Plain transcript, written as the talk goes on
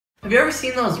Have you ever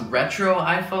seen those retro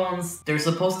iPhones? They're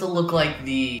supposed to look like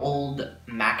the old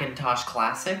Macintosh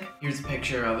Classic. Here's a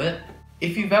picture of it.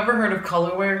 If you've ever heard of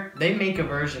colorware, they make a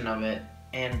version of it,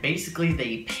 and basically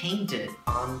they paint it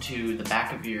onto the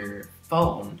back of your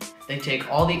phone. They take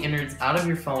all the innards out of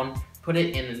your phone, put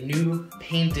it in a new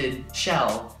painted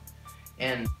shell,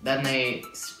 and then they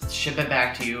ship it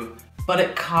back to you. But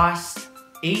it costs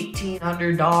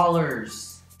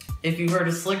 $1,800. If you've heard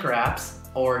of Slick Wraps,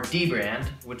 or D-Brand,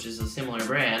 which is a similar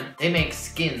brand, they make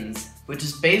skins, which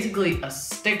is basically a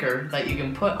sticker that you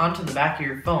can put onto the back of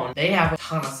your phone. They have a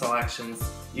ton of selections.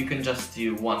 You can just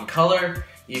do one color,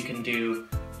 you can do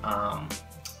a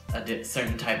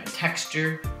certain type of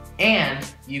texture, and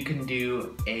you can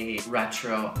do a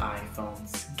retro iPhone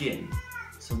skin.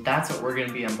 So that's what we're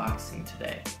gonna be unboxing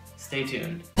today. Stay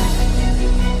tuned.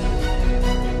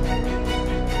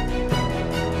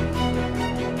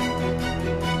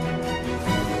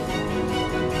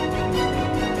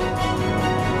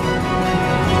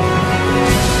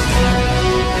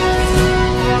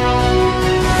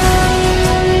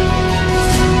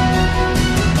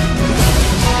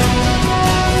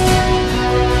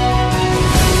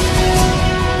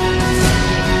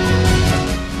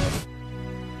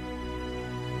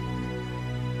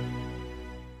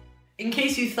 In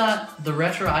case you thought the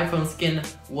retro iPhone skin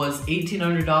was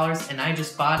 $1,800 and I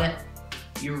just bought it,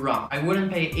 you're wrong. I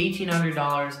wouldn't pay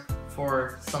 $1,800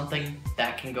 for something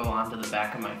that can go onto the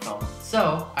back of my phone.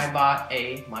 So I bought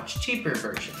a much cheaper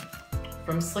version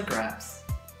from Slick Wraps.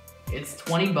 It's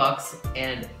 20 bucks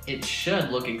and it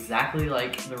should look exactly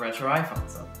like the retro iPhone,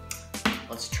 so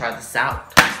let's try this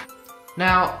out.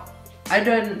 Now, I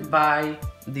didn't buy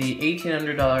the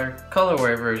 $1,800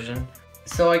 colorware version,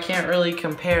 so I can't really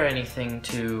compare anything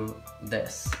to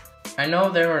this. I know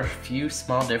there are a few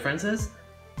small differences,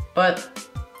 but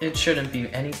it shouldn't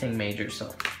be anything major,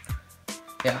 so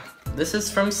yeah. This is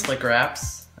from Slick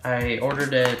Wraps. I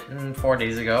ordered it 4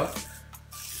 days ago,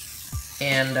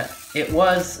 and it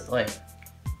was like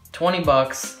 20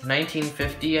 bucks,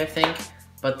 $19.50 I think,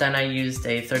 but then I used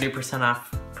a 30%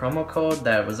 off promo code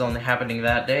that was only happening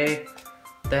that day.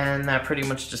 Then that pretty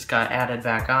much just got added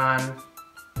back on.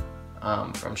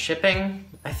 From shipping,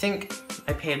 I think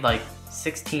I paid like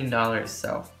 $16,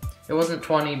 so it wasn't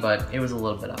 20, but it was a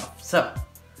little bit off. So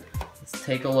let's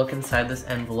take a look inside this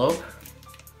envelope.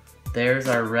 There's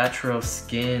our retro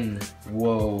skin.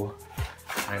 Whoa.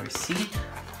 My receipt.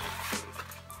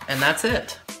 And that's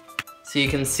it. So you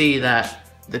can see that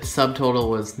the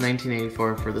subtotal was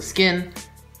 $19.84 for the skin.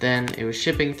 Then it was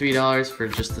shipping $3 for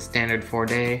just the standard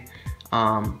 4-day.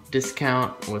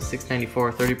 Discount was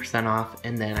 $6.94, 30% off,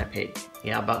 and then I paid,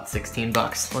 yeah, about 16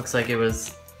 bucks. Looks like it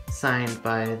was signed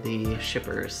by the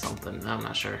shipper or something, I'm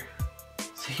not sure.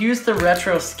 So here's the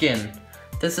retro skin.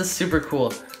 This is super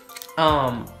cool.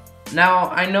 Now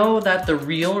I know that the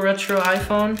real retro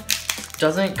iPhone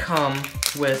doesn't come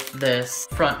with this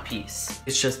front piece.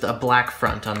 It's just a black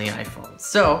front on the iPhone.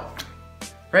 So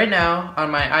right now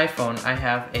on my iPhone I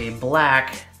have a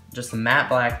black, just a matte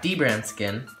black D-Brand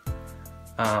skin.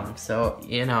 So,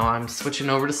 you know, I'm switching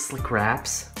over to Slick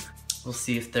Wraps. We'll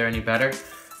see if they're any better.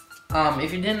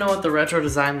 If you didn't know what the retro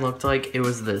design looked like, it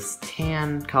was this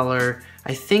tan color.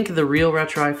 I think the real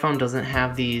retro iPhone doesn't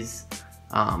have these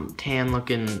tan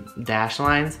looking dash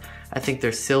lines. I think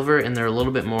they're silver and they're a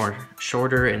little bit more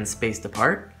shorter and spaced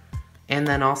apart. And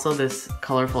then also this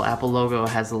colorful Apple logo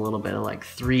has a little bit of like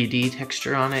 3D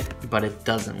texture on it, but it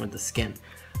doesn't with the skin.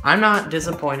 I'm not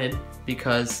disappointed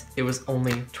because it was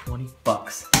only 20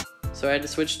 bucks. So I had to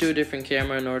switch to a different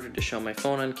camera in order to show my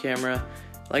phone on camera.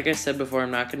 Like I said before,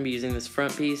 I'm not going to be using this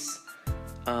front piece.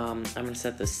 I'm going to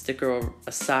set the sticker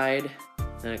aside.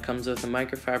 Then it comes with a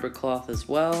microfiber cloth as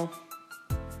well.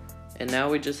 And now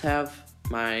we just have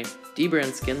my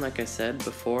D-Brand skin, like I said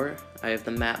before. I have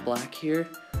the matte black here.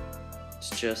 It's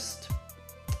just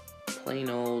plain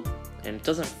old, and it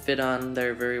doesn't fit on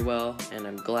there very well, and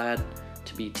I'm glad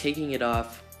to be taking it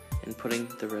off and putting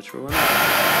the retro one on.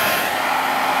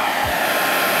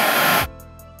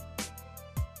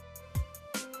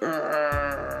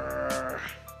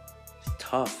 It's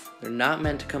tough. They're not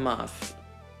meant to come off.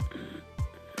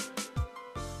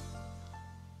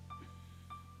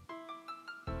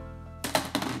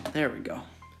 There we go.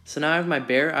 So now I have my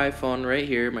bare iPhone right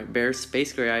here, my bare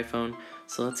space gray iPhone.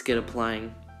 So let's get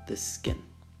applying this skin.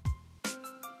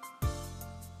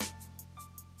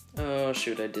 Oh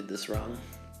shoot, I did this wrong.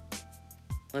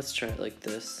 Let's try it like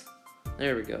this.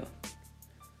 There we go.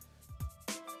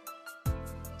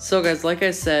 So guys, like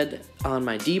I said, on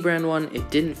my D brand one,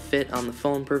 it didn't fit on the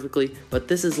phone perfectly, but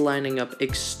this is lining up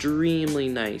extremely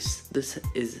nice. This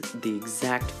is the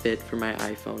exact fit for my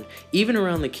iPhone. Even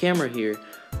around the camera here,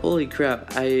 holy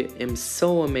crap, I am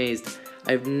so amazed.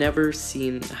 I've never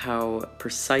seen how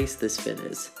precise this fit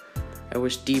is. I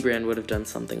wish D brand would have done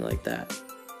something like that.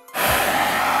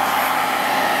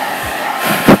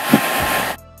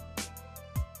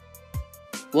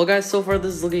 Well guys, so far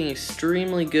this is looking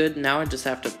extremely good. Now I just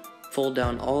have to fold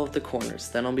down all of the corners,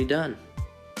 then I'll be done.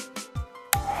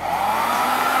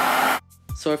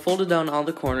 So I folded down all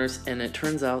the corners and it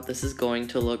turns out this is going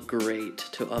to look great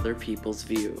to other people's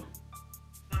view.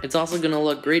 It's also going to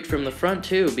look great from the front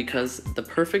too because the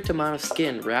perfect amount of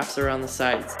skin wraps around the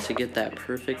sides to get that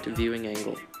perfect viewing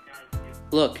angle.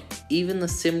 Look, even the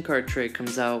SIM card tray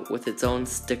comes out with its own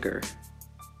sticker.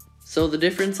 So the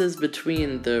differences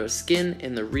between the skin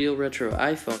and the real retro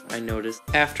iPhone I noticed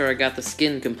after I got the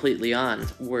skin completely on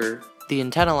were the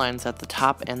antenna lines at the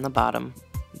top and the bottom,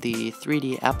 the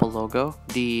 3D Apple logo,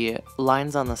 the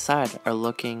lines on the side are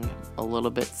looking a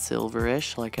little bit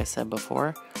silverish like I said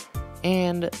before,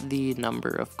 and the number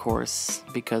of course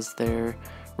because there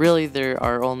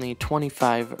are only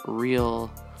 25 real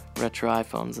retro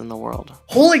iPhones in the world.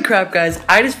 Holy crap guys,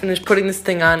 I just finished putting this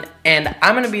thing on and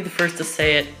I'm gonna be the first to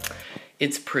say it.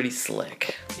 It's pretty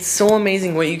slick. It's so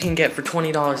amazing what you can get for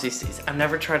 $20 these days. I've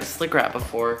never tried a slick wrap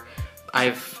before.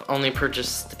 I've only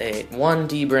purchased one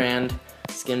D brand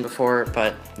skin before,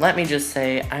 but let me just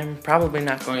say I'm probably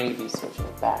not going to be switching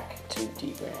back to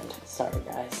D brand. Sorry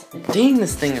guys. Dang,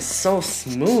 this thing is so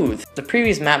smooth. The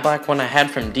previous matte black one I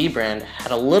had from D brand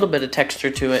had a little bit of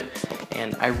texture to it,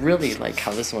 and I really like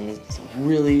how this one is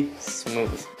really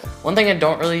smooth. One thing I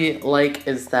don't really like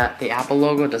is that the Apple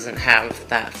logo doesn't have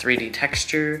that 3D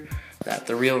texture that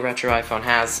the real retro iPhone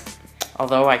has,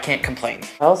 although I can't complain.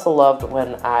 I also loved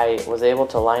when I was able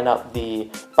to line up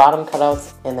the bottom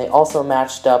cutouts and they also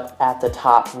matched up at the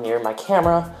top near my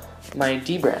camera. My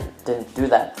D brand didn't do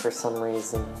that for some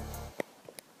reason.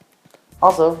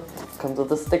 Also, comes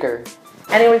with a sticker.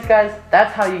 Anyways guys,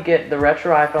 that's how you get the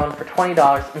retro iPhone for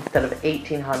 $20 instead of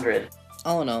 $1,800.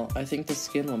 All in all, I think the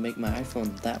skin will make my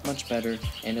iPhone that much better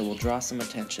and it will draw some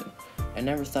attention. I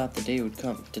never thought the day would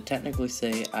come to technically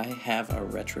say I have a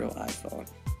retro iPhone.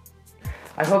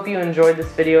 I hope you enjoyed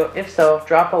this video. If so,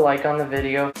 drop a like on the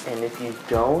video, and if you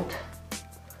don't,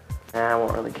 I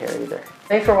won't really care either.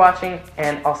 Thanks for watching,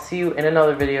 and I'll see you in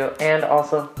another video, and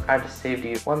also, I just saved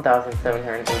you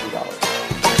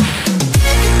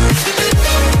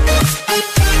 $1,780.